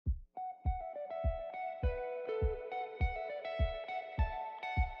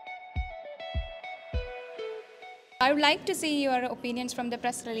I would like to see your opinions from the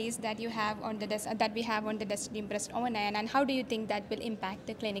press release that you have on the that we have on the DESTINY-Breast09, and how do you think that will impact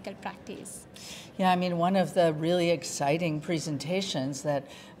the clinical practice? Yeah, I mean, one of the really exciting presentations that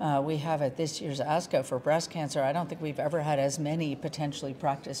we have at this year's ASCO for breast cancer, I don't think we've ever had as many potentially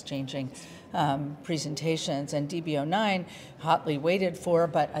practice-changing presentations, and DB09 hotly waited for,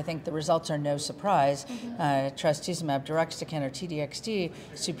 but I think the results are no surprise. Trastuzumab, deruxtecan, or TDXD,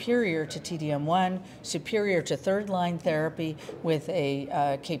 superior to TDM1, superior to third-line therapy with a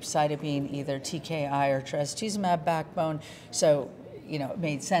capecitabine, either TKI or trastuzumab backbone. So, you know, it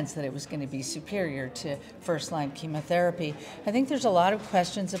made sense that it was going to be superior to first-line chemotherapy. I think there's a lot of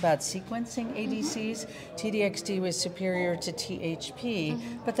questions about sequencing ADCs. TDXD was superior to THP,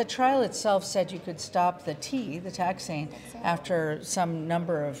 but the trial itself said you could stop the taxane, after some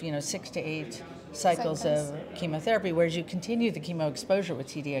number of, 6 to 8 cycles of chemotherapy, whereas you continue the chemo exposure with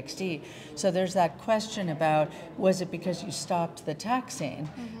T-DXd. So there's that question about, was it because you stopped the taxane?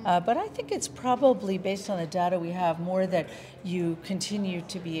 But I think it's probably, based on the data we have, more that you continue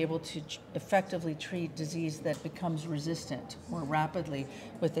to be able to effectively treat disease that becomes resistant more rapidly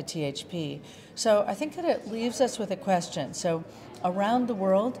with the THP. So I think that it leaves us with a question. So around the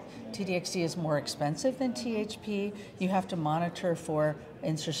world, T-DXd is more expensive than THP. You have to monitor for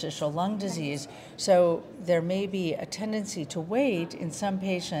interstitial lung disease. So there may be a tendency to wait in some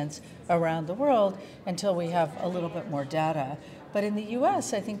patients around the world until we have a little bit more data. But in the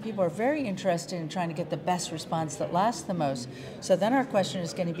US, I think people are very interested in trying to get the best response that lasts the most. So then our question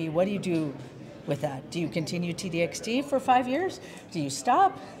is going to be, what do you do with that? Do you continue T-DXd for 5 years? Do you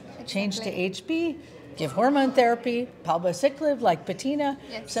stop? Change to HB? Give hormone therapy, palbociclib like patina.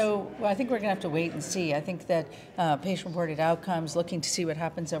 Yes. So I think we're going to have to wait and see. I think that patient-reported outcomes, looking to see what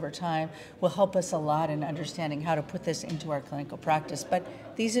happens over time, will help us a lot in understanding how to put this into our clinical practice. But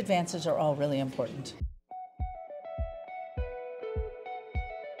these advances are all really important.